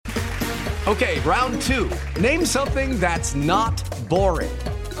Okay, round 2. Name something that's not boring.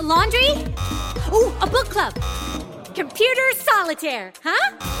 A laundry? Ooh, a book club. Computer solitaire,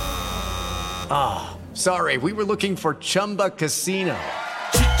 huh? Sorry, we were looking for Chumba Casino.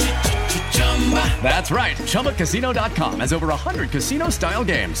 That's right. ChumbaCasino.com has over 100 casino-style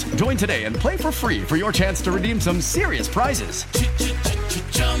games. Join today and play for free for your chance to redeem some serious prizes.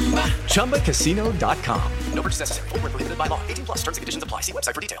 ChumbaCasino.com. No purchase necessary. Void where prohibited by law. 18 plus terms and conditions apply. See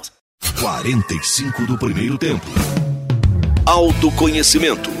website for details. 45 do primeiro tempo.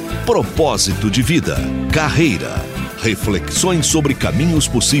 Autoconhecimento, propósito de vida, carreira, reflexões sobre caminhos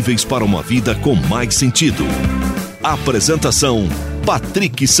possíveis para uma vida com mais sentido. Apresentação: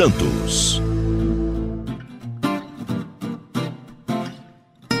 Patrick Santos.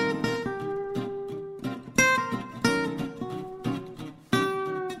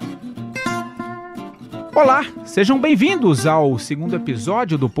 Olá, sejam bem-vindos ao segundo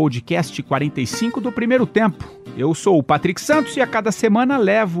episódio do podcast 45 do primeiro tempo. Eu sou o Patrick Santos e a cada semana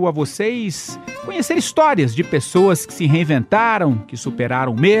levo a vocês conhecer histórias de pessoas que se reinventaram, que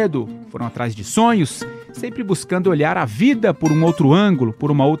superaram o medo, foram atrás de sonhos, sempre buscando olhar a vida por um outro ângulo, por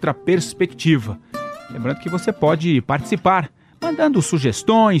uma outra perspectiva. Lembrando que você pode participar, mandando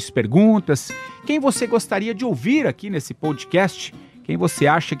sugestões, perguntas, quem você gostaria de ouvir aqui nesse podcast. Quem você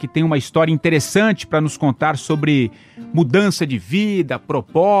acha que tem uma história interessante para nos contar sobre mudança de vida,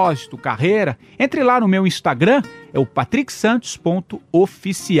 propósito, carreira? Entre lá no meu Instagram, é o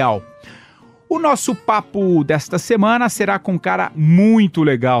patricksantos.oficial. O nosso papo desta semana será com um cara muito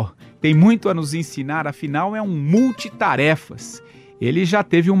legal. Tem muito a nos ensinar, afinal é um multitarefas. Ele já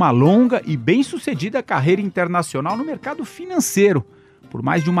teve uma longa e bem-sucedida carreira internacional no mercado financeiro. Por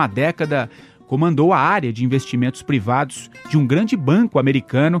mais de uma década, comandou a área de investimentos privados de um grande banco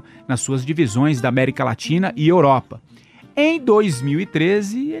americano nas suas divisões da América Latina e Europa. Em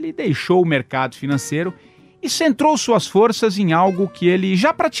 2013, ele deixou o mercado financeiro e centrou suas forças em algo que ele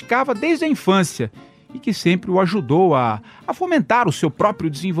já praticava desde a infância e que sempre o ajudou a fomentar o seu próprio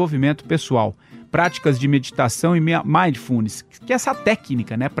desenvolvimento pessoal. Práticas de meditação e mindfulness, que é essa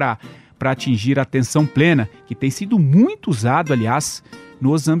técnica, para atingir a atenção plena, que tem sido muito usado, aliás,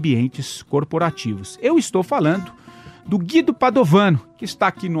 nos ambientes corporativos. Eu estou falando do Guido Padovano, que está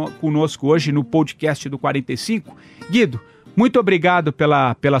aqui conosco hoje no podcast do 45. Guido, muito obrigado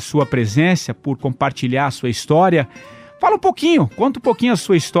pela sua presença, por compartilhar a sua história. Fala um pouquinho, conta um pouquinho a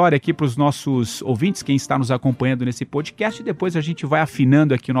sua história aqui para os nossos ouvintes, quem está nos acompanhando nesse podcast, e depois a gente vai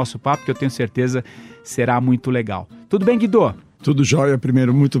afinando aqui o nosso papo, que eu tenho certeza será muito legal. Tudo bem, Guido? Tudo jóia.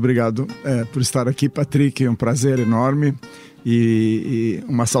 Primeiro, muito obrigado por estar aqui, Patrick. É um prazer enorme e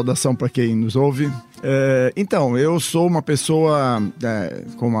uma saudação para quem nos ouve. Então, eu sou uma pessoa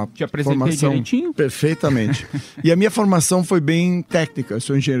com uma formação direitinho? Perfeitamente. E a minha formação foi bem técnica. Eu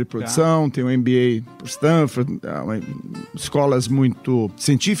sou engenheiro de produção, tenho um MBA por Stanford, escolas muito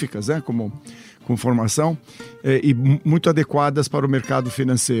científicas, com formação, e muito adequadas para o mercado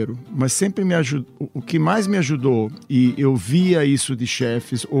financeiro. Mas sempre o que mais me ajudou, e eu via isso de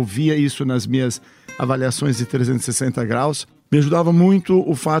chefes, ouvia isso nas minhas avaliações de 360 graus, me ajudava muito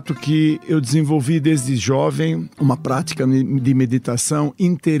o fato que eu desenvolvi desde jovem uma prática de meditação,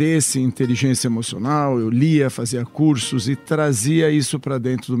 interesse em inteligência emocional, eu lia, fazia cursos e trazia isso para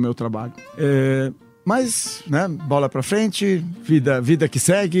dentro do meu trabalho. Mas, bola para frente, vida que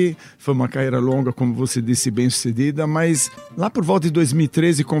segue. Foi uma carreira longa, como você disse, bem sucedida, mas lá por volta de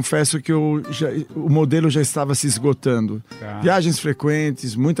 2013, confesso que o modelo já estava se esgotando. Viagens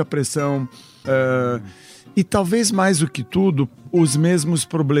frequentes, muita pressão, e talvez mais do que tudo, os mesmos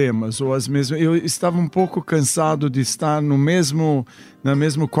problemas, ou as mesmas. Eu estava um pouco cansado de estar na mesmo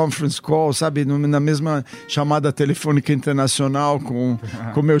conference call, sabe, na mesma chamada telefônica internacional com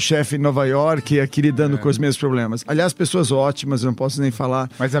meu chefe em Nova York, e aqui lidando com os mesmos problemas. Aliás, pessoas ótimas, eu não posso nem falar.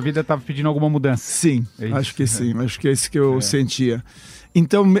 Mas a vida estava pedindo alguma mudança. Sim, acho que sim, acho que é isso que eu sentia.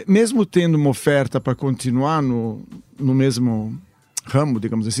 Então, mesmo tendo uma oferta para continuar no mesmo ramo,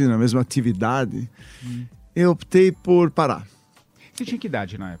 digamos assim, na mesma atividade, eu optei por parar. Você tinha que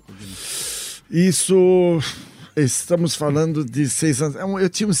idade na época? Isso, estamos falando de 6 anos. Eu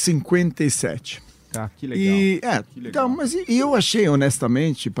tinha uns 57. Que legal. Então, mas eu achei,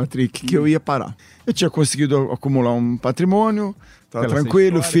 honestamente, Patrick, que eu ia parar. Eu tinha conseguido acumular um patrimônio, estava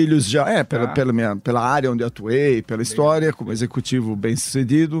tranquilo, filhos já... Pela área onde atuei, pela história, como executivo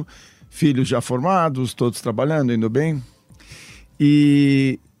bem-sucedido, filhos já formados, todos trabalhando, indo bem.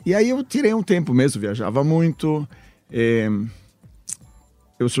 E aí eu tirei um tempo mesmo, viajava muito.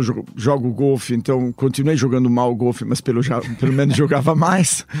 eu jogo golfe, então continuei jogando mal golfe, mas pelo menos jogava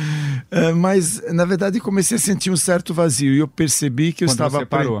mais. Mas, na verdade, comecei a sentir um certo vazio e eu percebi que eu estava... Você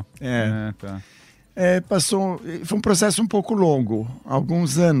parou. Tá. Foi um processo um pouco longo,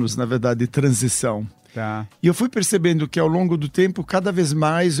 alguns anos, na verdade, de transição. Tá. E eu fui percebendo que ao longo do tempo, cada vez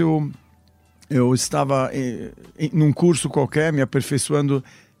mais eu estava num curso qualquer, me aperfeiçoando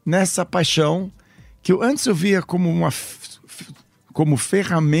nessa paixão que antes eu via como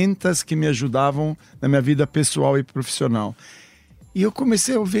ferramentas que me ajudavam na minha vida pessoal e profissional. E eu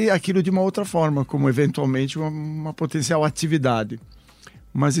comecei a ver aquilo de uma outra forma, como eventualmente uma potencial atividade.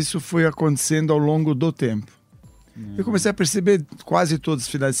 Mas isso foi acontecendo ao longo do tempo. Eu comecei a perceber, quase todos os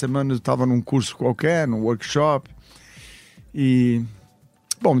finais de semana eu estava num curso qualquer, num workshop. E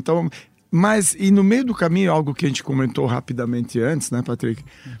no meio do caminho, algo que a gente comentou rapidamente antes, né, Patrick?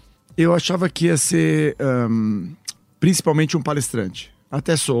 Eu achava que ia ser principalmente um palestrante.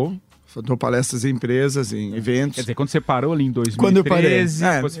 Até dou palestras em empresas, em eventos. Quer dizer, quando você parou ali em 2013, quando eu parei,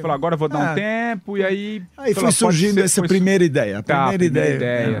 você falou, agora eu vou dar um tempo, e aí... Aí foi surgindo essa primeira ideia.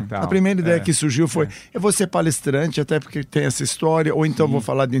 A primeira ideia que surgiu foi, eu vou ser palestrante, até porque tem essa história, ou então vou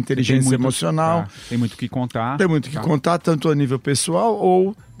falar de inteligência emocional. Tem muito o que contar. Tem muito o que contar, tanto a nível pessoal,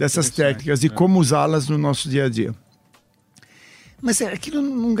 ou dessas técnicas, de como usá-las no nosso dia a dia. Mas aquilo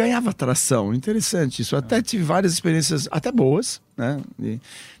não ganhava tração. Interessante isso. Até tive várias experiências, até boas, né?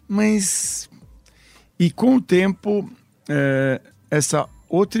 E com o tempo, essa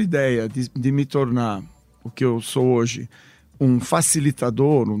outra ideia de me tornar o que eu sou hoje, um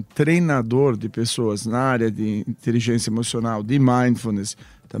facilitador, um treinador de pessoas na área de inteligência emocional, de mindfulness,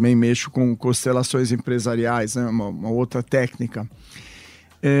 também mexo com constelações empresariais, né? uma outra técnica,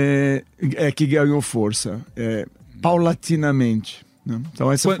 que ganhou força. Paulatinamente. Né?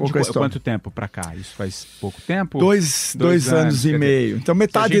 Então essa foi a história. Quanto tempo para cá? Isso faz pouco tempo? Dois anos e meio. Então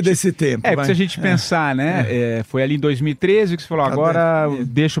metade desse tempo. Porque se a gente pensar, né? Foi ali em 2013 que você falou, agora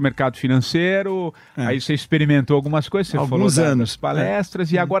deixa o mercado financeiro, aí você experimentou algumas coisas, você alguns falou anos.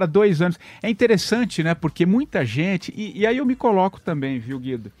 Palestras, e agora 2 anos. É interessante, né? Porque muita gente, e aí eu me coloco também, viu,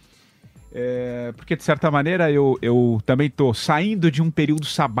 Guido? Porque de certa maneira eu também estou saindo de um período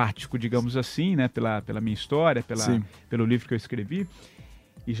sabático, digamos assim, né, pela minha história, pelo livro que eu escrevi,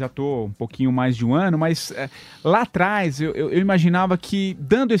 e já estou um pouquinho mais de um ano, mas lá atrás eu imaginava que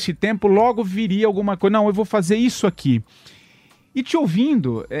dando esse tempo logo viria alguma coisa, não, eu vou fazer isso aqui. E te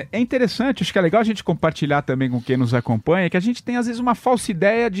ouvindo, é interessante, acho que é legal a gente compartilhar também com quem nos acompanha, que a gente tem às vezes uma falsa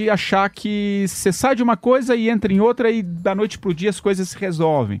ideia de achar que você sai de uma coisa e entra em outra e da noite para o dia as coisas se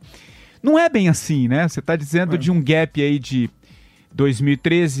resolvem. Não é bem assim, né? Você está dizendo de um gap aí de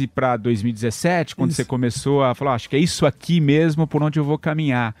 2013 para 2017, quando você começou a falar, acho que é isso aqui mesmo por onde eu vou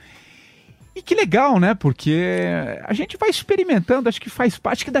caminhar. E que legal, né? Porque a gente vai experimentando, acho que faz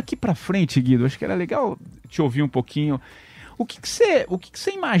parte, acho que daqui para frente, Guido, acho que era legal te ouvir um pouquinho. O que você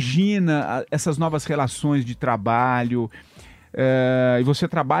imagina essas novas relações de trabalho? E você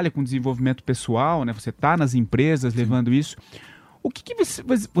trabalha com desenvolvimento pessoal, né? Você está nas empresas levando isso. O que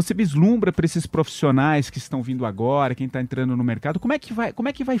você vislumbra para esses profissionais que estão vindo agora, quem está entrando no mercado? Como é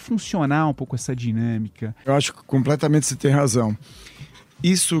que vai funcionar um pouco essa dinâmica? Eu acho que completamente você tem razão.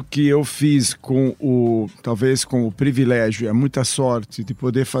 Isso que eu fiz talvez com o privilégio e muita sorte de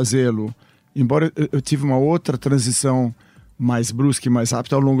poder fazê-lo, embora eu tive uma outra transição mais brusca e mais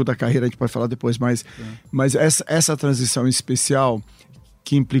rápida ao longo da carreira, a gente pode falar depois, mas essa transição especial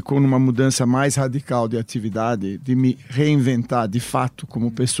que implicou numa mudança mais radical de atividade, de me reinventar de fato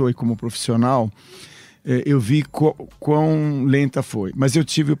como pessoa e como profissional, eu vi quão lenta foi. Mas eu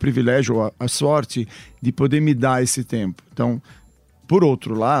tive o privilégio, a sorte de poder me dar esse tempo. Então, por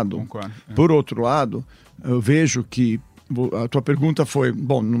outro lado, eu vejo que a tua pergunta foi,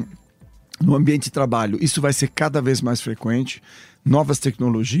 no ambiente de trabalho, isso vai ser cada vez mais frequente, novas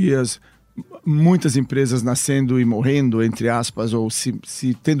tecnologias, muitas empresas nascendo e morrendo, entre aspas, ou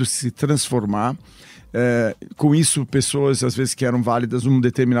tendo se transformar. Com isso, pessoas, às vezes, que eram válidas num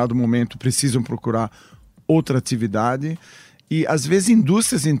determinado momento, precisam procurar outra atividade. E, às vezes,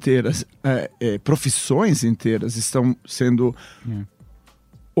 indústrias inteiras, profissões inteiras estão sendo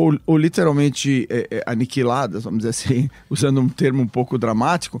ou literalmente aniquiladas, vamos dizer assim, usando um termo um pouco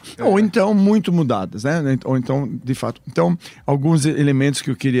dramático, ou então muito mudadas, né? Ou então, de fato. Então, alguns elementos que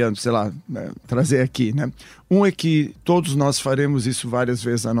eu queria, trazer aqui, né? Um é que todos nós faremos isso várias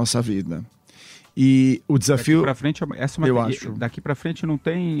vezes na nossa vida. E o desafio... Daqui para frente não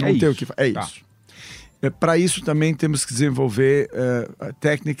tem... isso. Para isso também temos que desenvolver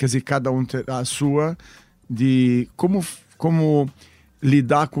técnicas, e cada um terá a sua, de como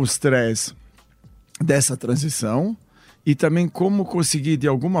lidar com o estresse dessa transição e também como conseguir, de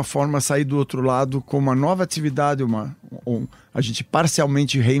alguma forma, sair do outro lado com uma nova atividade, a gente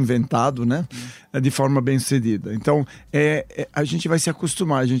parcialmente reinventado, né? De forma bem-sucedida. Então, a gente vai se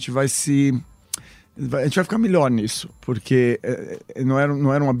acostumar, a gente vai ficar melhor nisso, porque não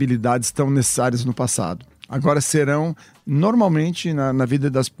eram habilidades tão necessárias no passado. Agora serão, normalmente, na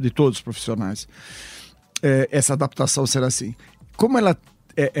vida de todos os profissionais. Essa adaptação será assim. Como ela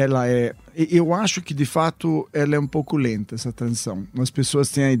é... Eu acho que, de fato, ela é um pouco lenta, essa transição. As pessoas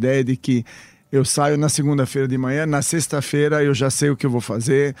têm a ideia de que eu saio na segunda-feira de manhã, na sexta-feira eu já sei o que eu vou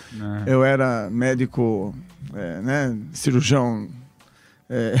fazer. Eu era médico, cirurgião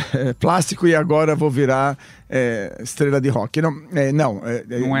plástico e agora vou virar estrela de rock.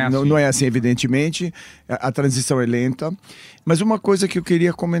 Não é assim, evidentemente. A transição é lenta. Mas uma coisa que eu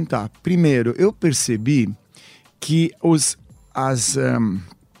queria comentar. Primeiro, eu percebi que as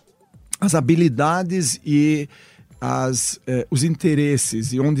habilidades e os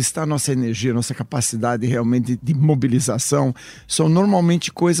interesses e onde está a nossa energia, nossa capacidade realmente de mobilização são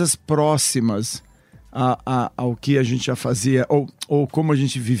normalmente coisas próximas ao que a gente já fazia ou como a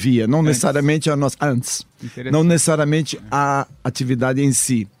gente vivia, não necessariamente antes, não necessariamente a atividade em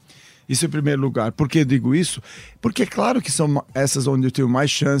si. Isso em primeiro lugar. Por que eu digo isso? Porque é claro que são essas onde eu tenho mais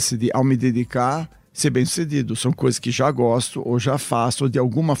chance de, ao me dedicar, ser bem-sucedido. São coisas que já gosto, ou já faço, ou de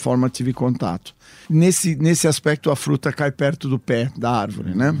alguma forma tive contato. Nesse aspecto, a fruta cai perto do pé da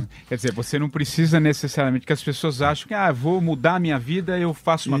árvore, né? Quer dizer, você não precisa necessariamente que as pessoas acham que vou mudar a minha vida, eu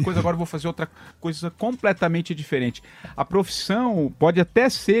faço uma coisa, agora vou fazer outra coisa completamente diferente. A profissão pode até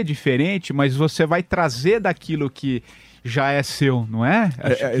ser diferente, mas você vai trazer daquilo que já é seu, não é?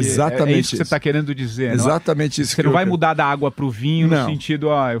 Exatamente é isso que você está querendo dizer. Exatamente isso. Você não vai mudar da água para o vinho no sentido,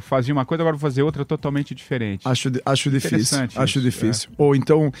 eu fazia uma coisa, agora vou fazer outra totalmente diferente. Acho difícil. Ou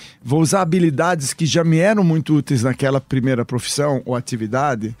então, vou usar habilidades que já me eram muito úteis naquela primeira profissão ou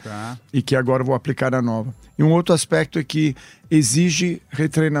atividade e que agora vou aplicar na nova. E um outro aspecto é que exige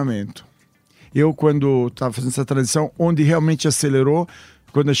retreinamento. Eu, quando estava fazendo essa transição, onde realmente acelerou,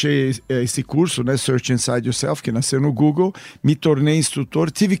 quando achei esse curso, né, Search Inside Yourself, que nasceu no Google, me tornei instrutor,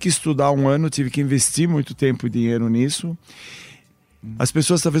 tive que estudar 1 ano, tive que investir muito tempo e dinheiro nisso. As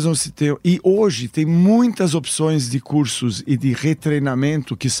pessoas talvez não se tenham... E hoje tem muitas opções de cursos e de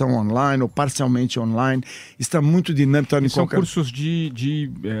retreinamento que são online ou parcialmente online. Está muito dinâmico. São cursos de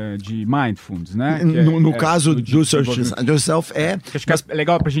mindfulness, né? No caso do Search Inside Yourself acho que é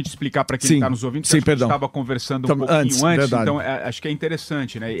legal para a gente explicar para quem está nos ouvindo. Sim, perdão. A gente estava conversando um pouquinho antes, então acho que é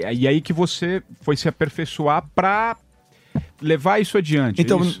interessante, né? E aí que você foi se aperfeiçoar para levar isso adiante.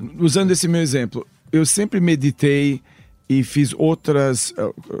 Então, usando esse meu exemplo, eu sempre meditei e fiz outras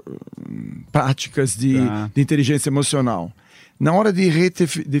práticas de inteligência emocional. Na hora de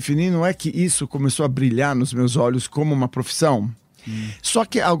redefinir, não é que isso começou a brilhar nos meus olhos como uma profissão. Só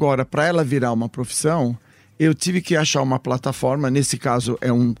que agora, para ela virar uma profissão, eu tive que achar uma plataforma, nesse caso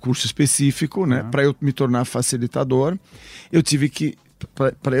é um curso específico, né? Para eu me tornar facilitador, eu tive que...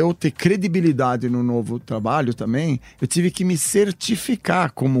 Para eu ter credibilidade no novo trabalho também, eu tive que me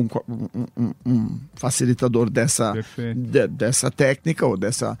certificar como um facilitador dessa técnica ou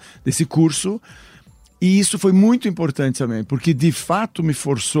desse curso. E isso foi muito importante também, porque de fato me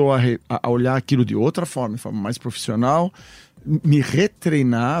forçou a olhar aquilo de outra forma mais profissional, me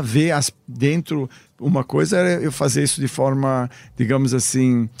retreinar, ver dentro... Uma coisa era eu fazer isso de forma, digamos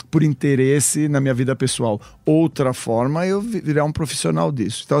assim, por interesse na minha vida pessoal. Outra forma é eu virar um profissional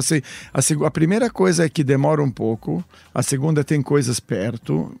disso. Então, assim, a primeira coisa é que demora um pouco. A segunda tem coisas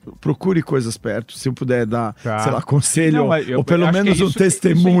perto. Procure coisas perto. Se eu puder dar, sei lá, conselho ou pelo menos um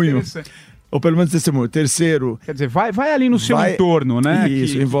testemunho. Ou pelo menos testemunho. Terceiro... Quer dizer, vai ali no seu entorno, né?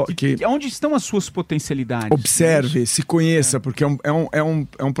 Isso. Onde estão as suas potencialidades? Observe, se conheça, porque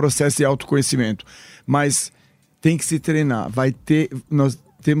é um processo de autoconhecimento. Mas tem que se treinar. Nós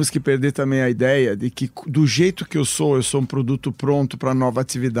temos que perder também a ideia de que do jeito que eu sou um produto pronto para nova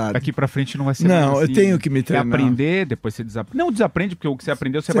atividade. Daqui para frente não vai ser mais assim. Eu tenho que me treinar. É aprender, depois você desaprende. Não desaprende, porque o que você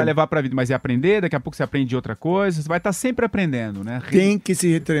aprendeu você vai levar para a vida, mas é aprender, daqui a pouco você aprende outra coisa, você vai estar sempre aprendendo, né? Tem que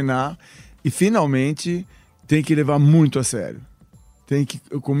se retreinar e finalmente tem que levar muito a sério. Tem que,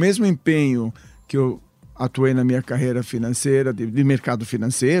 com o mesmo empenho que eu atuei na minha carreira financeira, de mercado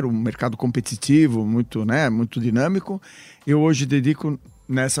financeiro, um mercado competitivo, muito dinâmico, eu hoje dedico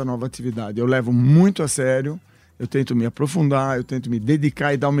nessa nova atividade. Eu levo muito a sério, eu tento me aprofundar, eu tento me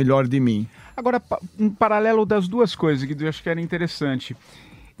dedicar e dar o melhor de mim. Agora, um paralelo das duas coisas que eu acho que era interessante.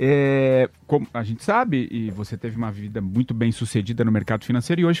 Como a gente sabe, e você teve uma vida muito bem sucedida no mercado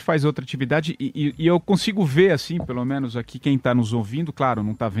financeiro e hoje faz outra atividade e eu consigo ver, assim, pelo menos aqui quem está nos ouvindo, claro,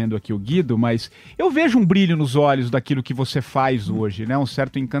 não está vendo aqui o Guido, mas eu vejo um brilho nos olhos daquilo que você faz hoje, né? Um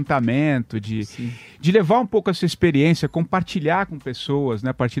certo encantamento de levar um pouco essa experiência, compartilhar com pessoas, né?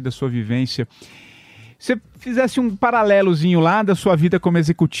 A partir da sua vivência. Se você fizesse um paralelozinho lá da sua vida como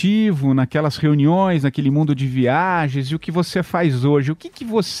executivo, naquelas reuniões, naquele mundo de viagens, e o que você faz hoje, o que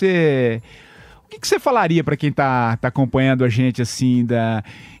você falaria para quem está acompanhando a gente assim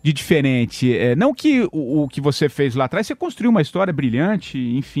de diferente? Não que o que você fez lá atrás, você construiu uma história brilhante,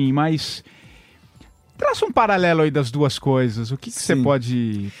 enfim, mas traça um paralelo aí das duas coisas. O que você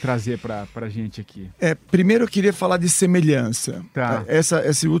pode trazer para a gente aqui? Primeiro eu queria falar de semelhança. Tá.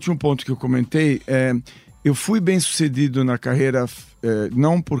 Esse último ponto que eu comentei, eu fui bem sucedido na carreira,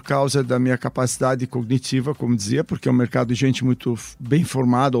 não por causa da minha capacidade cognitiva, como dizia, porque é um mercado de gente muito bem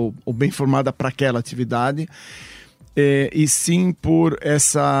formada ou bem formada para aquela atividade, e sim por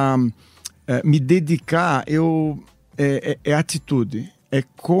me dedicar, é atitude. É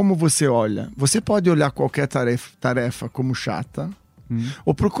como você olha. Você pode olhar qualquer tarefa como chata,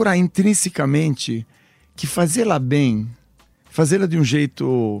 ou procurar intrinsecamente que fazê-la bem, fazê-la de um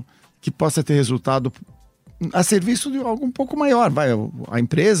jeito que possa ter resultado a serviço de algo um pouco maior. A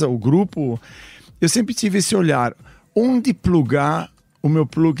empresa, o grupo. Eu sempre tive esse olhar. Onde plugar o meu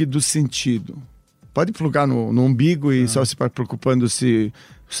plug do sentido? Pode plugar no umbigo e só se preocupando se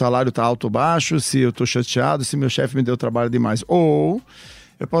o salário está alto ou baixo, se eu estou chateado, se meu chefe me deu trabalho demais. Ou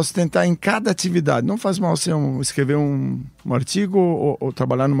eu posso tentar em cada atividade. Não faz mal se eu escrever um artigo ou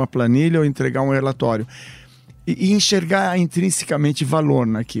trabalhar numa planilha ou entregar um relatório. E enxergar intrinsecamente valor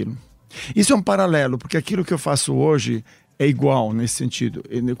naquilo. Isso é um paralelo, porque aquilo que eu faço hoje é igual nesse sentido.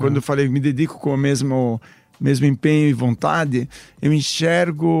 Quando eu falei me dedico com o mesmo empenho e vontade, eu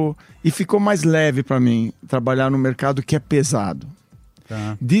enxergo e ficou mais leve para mim trabalhar no mercado que é pesado.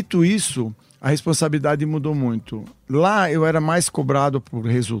 Tá. Dito isso, a responsabilidade mudou muito. Lá eu era mais cobrado por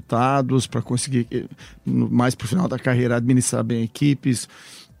resultados, para conseguir, mais para o final da carreira, administrar bem equipes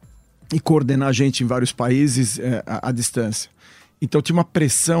e coordenar gente em vários países à distância. Então tinha uma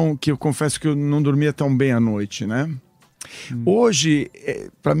pressão que eu confesso que eu não dormia tão bem à noite, né? Hoje,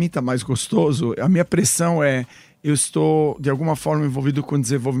 para mim está mais gostoso. A minha pressão eu estou de alguma forma envolvido com o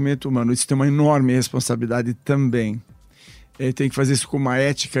desenvolvimento humano. Isso tem uma enorme responsabilidade também. Tem que fazer isso com uma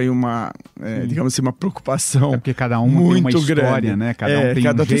ética e uma, digamos assim, uma preocupação. Porque cada um muito tem uma história, grande, né? Cada um tem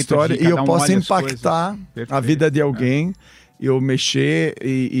um jeito história, de, e eu posso impactar a vida de alguém, eu mexer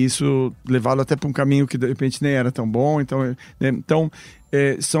e isso levá-lo até para um caminho que de repente nem era tão bom. Então,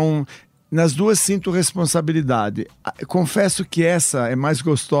 são nas duas sinto responsabilidade. Confesso que essa é mais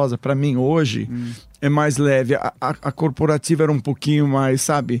gostosa para mim hoje. É mais leve. A corporativa era um pouquinho mais,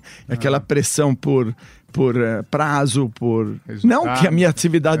 sabe? Aquela pressão por prazo, por... Resultado. Não que a minha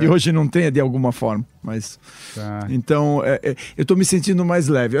atividade hoje não tenha de alguma forma, mas... Tá. Então, eu estou me sentindo mais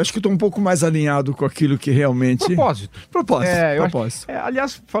leve. Eu acho que estou um pouco mais alinhado com aquilo que realmente... Propósito. Propósito.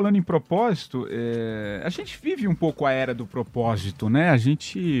 Aliás, falando em propósito, a gente vive um pouco a era do propósito, né? A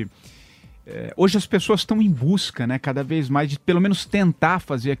gente... hoje as pessoas estão em busca, né, cada vez mais de pelo menos tentar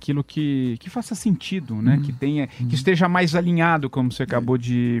fazer aquilo que faça sentido, né, que esteja mais alinhado, como você acabou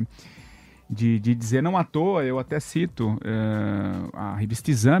de dizer. Não à toa, eu até cito a revista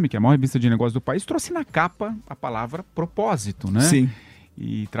Exame, que é a maior revista de negócios do país, trouxe na capa a palavra propósito, né? Sim.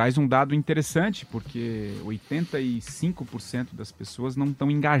 E traz um dado interessante, porque 85% das pessoas não estão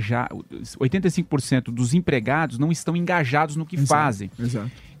engajadas, 85% dos empregados não estão engajados no que fazem.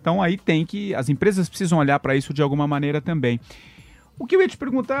 Exato. Então aí as empresas precisam olhar para isso de alguma maneira também. O que eu ia te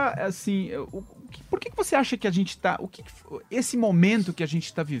perguntar é assim, por que você acha que a gente está, esse momento que a gente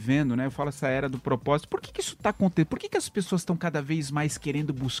está vivendo, né? Eu falo essa era do propósito, por que isso está acontecendo? Por que as pessoas estão cada vez mais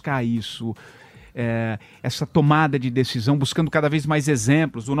querendo buscar isso? Essa tomada de decisão, buscando cada vez mais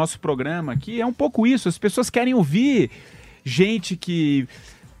exemplos. O nosso programa aqui é um pouco isso, as pessoas querem ouvir gente que...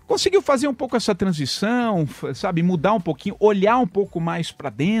 conseguiu fazer um pouco essa transição, sabe, mudar um pouquinho, olhar um pouco mais para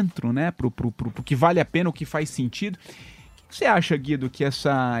dentro, né, pro que vale a pena, o que faz sentido. O que você acha, Guido, que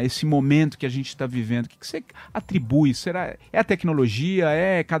esse momento que a gente está vivendo, o que você atribui? Será é a tecnologia?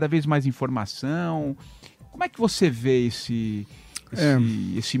 É cada vez mais informação? Como é que você vê esse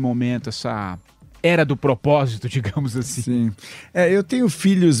momento, essa era do propósito, digamos assim? Sim. Eu tenho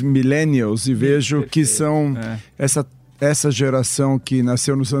filhos millennials e vejo que são essa geração que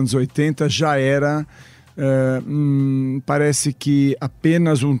nasceu nos anos 80 já era, parece que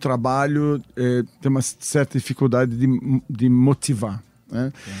apenas um trabalho tem uma certa dificuldade de motivar.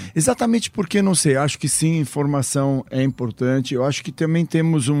 né? Exatamente porque, não sei, acho que sim, informação é importante. Eu acho que também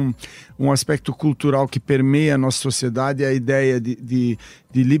temos um aspecto cultural que permeia a nossa sociedade, a ideia de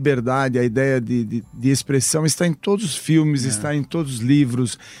liberdade, a ideia de expressão está em todos os filmes, está em todos os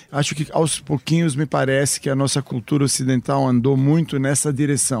livros. Acho que aos pouquinhos me parece que a nossa cultura ocidental andou muito nessa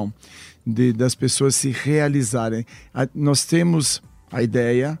direção, das pessoas se realizarem. Nós temos a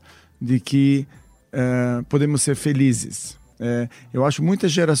ideia de que podemos ser felizes. Eu acho que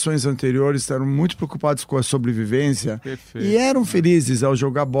muitas gerações anteriores estavam muito preocupadas com a sobrevivência. Perfeito. E eram felizes ao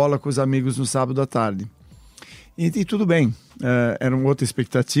jogar bola com os amigos no sábado à tarde. E tudo bem, era uma outra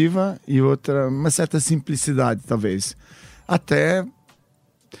expectativa e uma certa simplicidade, talvez. Até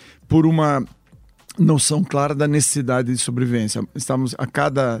por uma noção clara da necessidade de sobrevivência. Estamos, a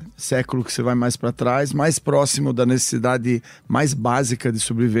cada século que você vai mais para trás, mais próximo da necessidade mais básica de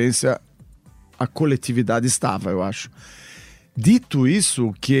sobrevivência a coletividade estava, eu acho. Dito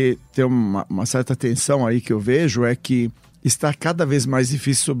isso, que tem uma certa tensão aí que eu vejo, é que está cada vez mais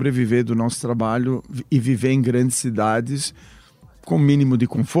difícil sobreviver do nosso trabalho e viver em grandes cidades com o mínimo de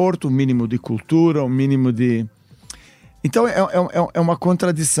conforto, o mínimo de cultura, o mínimo de... Então é uma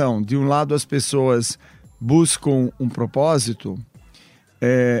contradição. De um lado as pessoas buscam um propósito,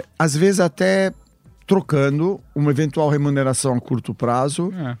 às vezes até trocando uma eventual remuneração a curto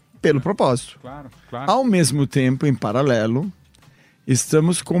prazo pelo propósito. Claro. Ao mesmo tempo, em paralelo,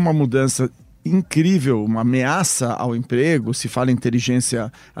 estamos com uma mudança incrível, uma ameaça ao emprego. Se fala em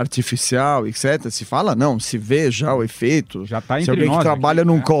inteligência artificial, etc. Se fala, não, se vê já o efeito. Já tá entre Se alguém nós que trabalha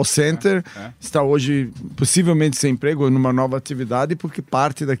aqui, num call center está hoje possivelmente sem emprego, numa nova atividade, porque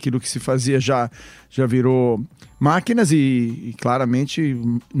parte daquilo que se fazia já virou máquinas e claramente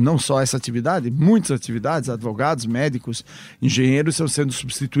não só essa atividade, muitas atividades, advogados, médicos, engenheiros estão sendo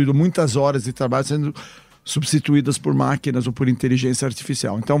substituídos, muitas horas de trabalho sendo substituídas por máquinas ou por inteligência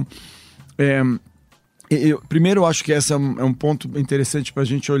artificial. Então, primeiro eu acho que esse é um ponto interessante para a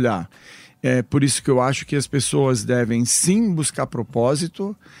gente olhar. Por isso que eu acho que as pessoas devem sim buscar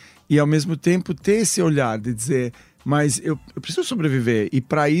propósito e ao mesmo tempo ter esse olhar de dizer, mas eu preciso sobreviver, e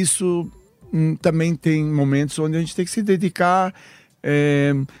para isso também tem momentos onde a gente tem que se dedicar,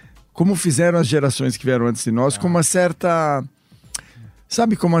 como fizeram as gerações que vieram antes de nós, com uma certa...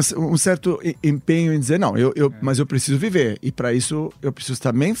 Sabe, como um certo empenho em dizer, não, mas eu preciso viver. E para isso eu preciso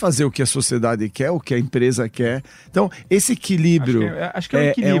também fazer o que a sociedade quer, o que a empresa quer. Então, esse equilíbrio... Acho que é um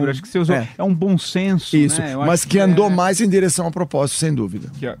equilíbrio, acho que você usou... É um bom senso, isso, né? Mas que andou mais em direção ao propósito, sem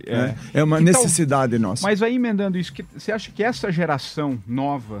dúvida. É uma necessidade nossa. Mas aí, emendando isso, você acha que essa geração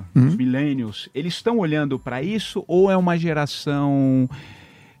nova, os millennials, eles estão olhando para isso, ou é uma geração...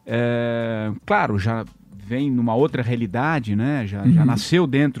 claro, já... vem numa outra realidade, né? Já nasceu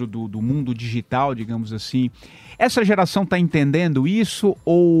dentro do mundo digital, digamos assim. Essa geração está entendendo isso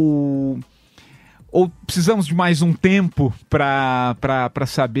ou precisamos de mais um tempo para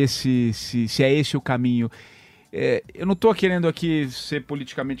saber se é esse o caminho? Eu não estou querendo aqui ser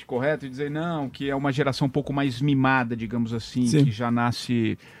politicamente correto e dizer não, que é uma geração um pouco mais mimada, digamos assim, Sim. que já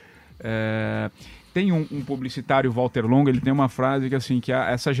nasce... Tem um publicitário, Walter Longo, ele tem uma frase que assim, que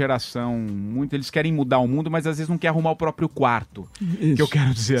essa geração, eles querem mudar o mundo, mas às vezes não quer arrumar o próprio quarto. Isso. Que eu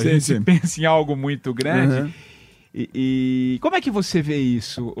quero dizer, a gente pensa em algo muito grande. E como é que você vê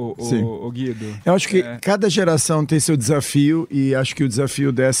isso, o Guido? Eu acho que cada geração tem seu desafio e acho que o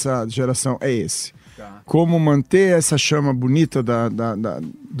desafio dessa geração é esse. Tá. Como manter essa chama bonita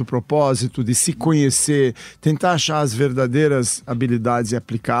do propósito, de se conhecer, tentar achar as verdadeiras habilidades e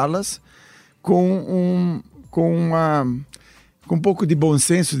aplicá-las, com um pouco de bom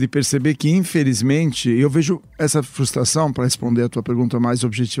senso, de perceber que, infelizmente, eu vejo essa frustração, para responder a tua pergunta mais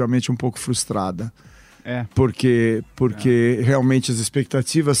objetivamente, um pouco frustrada. Porque realmente as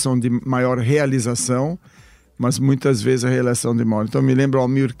expectativas são de maior realização, mas muitas vezes a realização demora. Então, eu me lembro o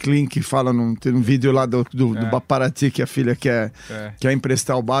Almir Klink, que fala tem um vídeo lá do Paraty, que a filha quer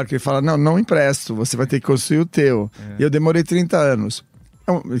emprestar o barco, e fala, não empresto, você vai ter que construir o teu. E eu demorei 30 anos.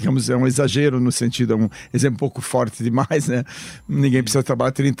 É um exagero no sentido, é um exemplo um pouco forte demais, né? Ninguém precisa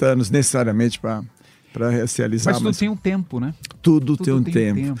trabalhar 30 anos necessariamente para realizar. Mas tudo tem um tempo, né? Tudo tem um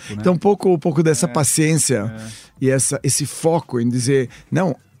tempo. Né? Então, um pouco dessa paciência e esse foco em dizer,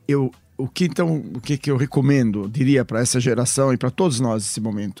 não, o que eu recomendo, diria, para essa geração e para todos nós nesse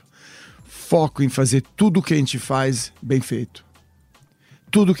momento? Foco em fazer tudo o que a gente faz bem feito.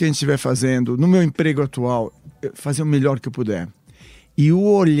 Tudo que a gente estiver fazendo, no meu emprego atual, fazer o melhor que eu puder. E o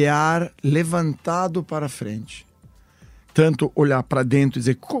olhar levantado para frente. Tanto olhar para dentro e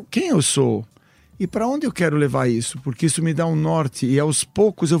dizer quem eu sou e para onde eu quero levar isso, porque isso me dá um norte e aos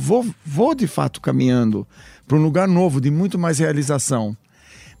poucos eu vou de fato caminhando para um lugar novo de muito mais realização.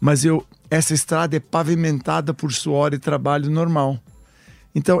 mas essa estrada é pavimentada por suor e trabalho normal.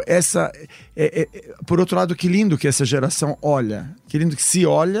 Então, por outro lado, que lindo que essa geração olha, que lindo que se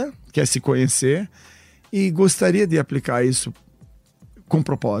olha, quer se conhecer e gostaria de aplicar isso com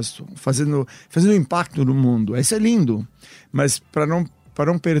propósito, fazendo impacto no mundo. Isso é lindo, mas para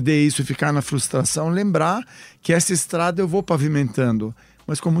não perder isso e ficar na frustração, lembrar que essa estrada eu vou pavimentando,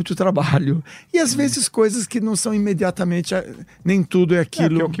 mas com muito trabalho. E às vezes coisas que não são imediatamente, nem tudo é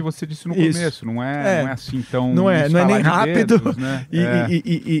aquilo. Que é o que você disse no começo, não é assim tão... Não é nem rápido, dedos, né?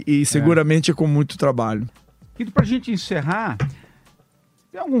 e seguramente é com muito trabalho. E pra gente encerrar,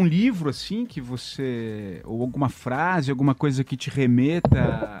 tem algum livro assim que você, ou alguma frase, alguma coisa que te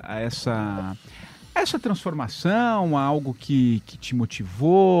remeta a essa transformação, a algo que te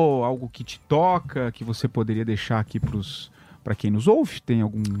motivou, algo que te toca, que você poderia deixar aqui para quem nos ouve? Tem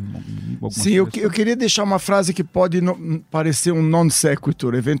alguma Sim, eu queria deixar uma frase que pode parecer um non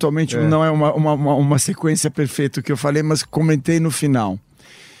sequitur, eventualmente não é uma sequência perfeita que eu falei, mas comentei no final.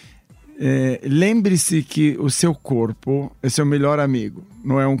 Lembre-se que o seu corpo é seu melhor amigo.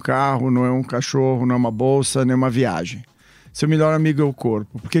 Não é um carro, não é um cachorro, não é uma bolsa, nem uma viagem. Seu melhor amigo é o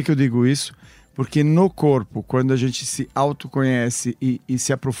corpo. Por que eu digo isso? Porque no corpo, quando a gente se autoconhece e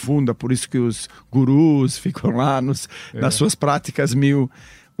se aprofunda, por isso que os gurus ficam lá nas suas práticas 1000,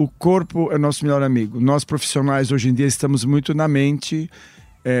 o corpo é nosso melhor amigo. Nós profissionais hoje em dia estamos muito na mente,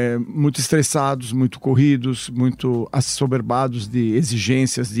 muito estressados, muito corridos, muito assoberbados de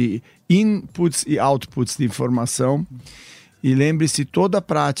exigências, de inputs e outputs de informação. E lembre-se, toda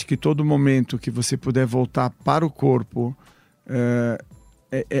prática e todo momento que você puder voltar para o corpo,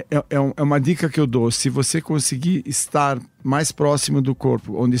 é uma dica que eu dou. Se você conseguir estar mais próximo do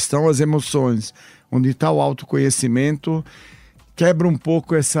corpo, onde estão as emoções, onde está o autoconhecimento, quebra um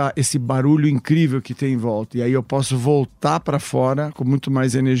pouco esse barulho incrível que tem em volta. E aí eu posso voltar para fora com muito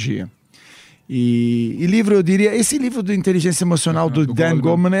mais energia. E livro, eu diria, esse livro do Inteligência Emocional do Dan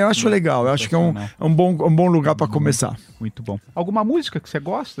Goleman, eu acho legal. Eu acho que é um bom lugar para começar. Muito bom. Alguma música que você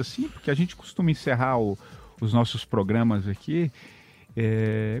gosta, assim? Porque a gente costuma encerrar os nossos programas aqui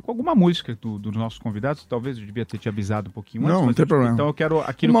com alguma música dos nossos convidados. Talvez eu devia ter te avisado um pouquinho antes. Não tem problema. Então eu quero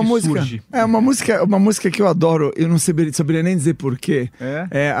aquilo que surge. Uma música que eu adoro, eu não saberia nem dizer porquê.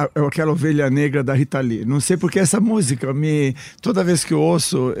 É aquela Ovelha Negra da Rita Lee. Não sei porque essa música, toda vez que eu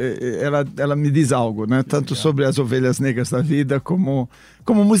ouço, ela me diz algo, né? Tanto sobre as ovelhas negras da vida, como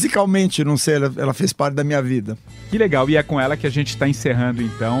musicalmente, não sei, ela fez parte da minha vida. Que legal, e é com ela que a gente está encerrando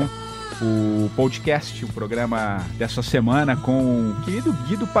então o podcast, o programa dessa semana com o querido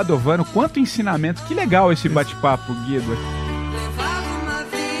Guido Padovano. Quanto ensinamento, que legal esse bate-papo, Guido.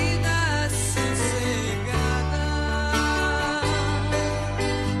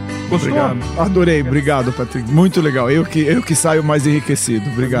 Gostou? Obrigado. Adorei, obrigado, Patrick. Muito legal. Eu que saio mais enriquecido.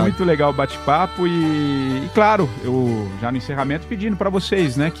 Obrigado. Muito legal o bate-papo e claro, eu já no encerramento pedindo para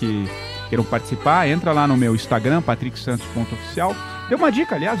vocês, né, que queiram participar, entra lá no meu Instagram, patricksantos.oficial. Dê uma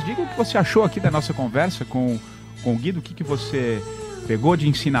dica, aliás, diga o que você achou aqui da nossa conversa com o Guido, o que você pegou de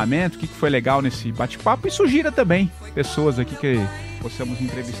ensinamento, o que foi legal nesse bate-papo e sugira também pessoas aqui que possamos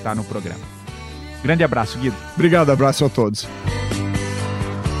entrevistar no programa. Grande abraço, Guido. Obrigado, abraço a todos.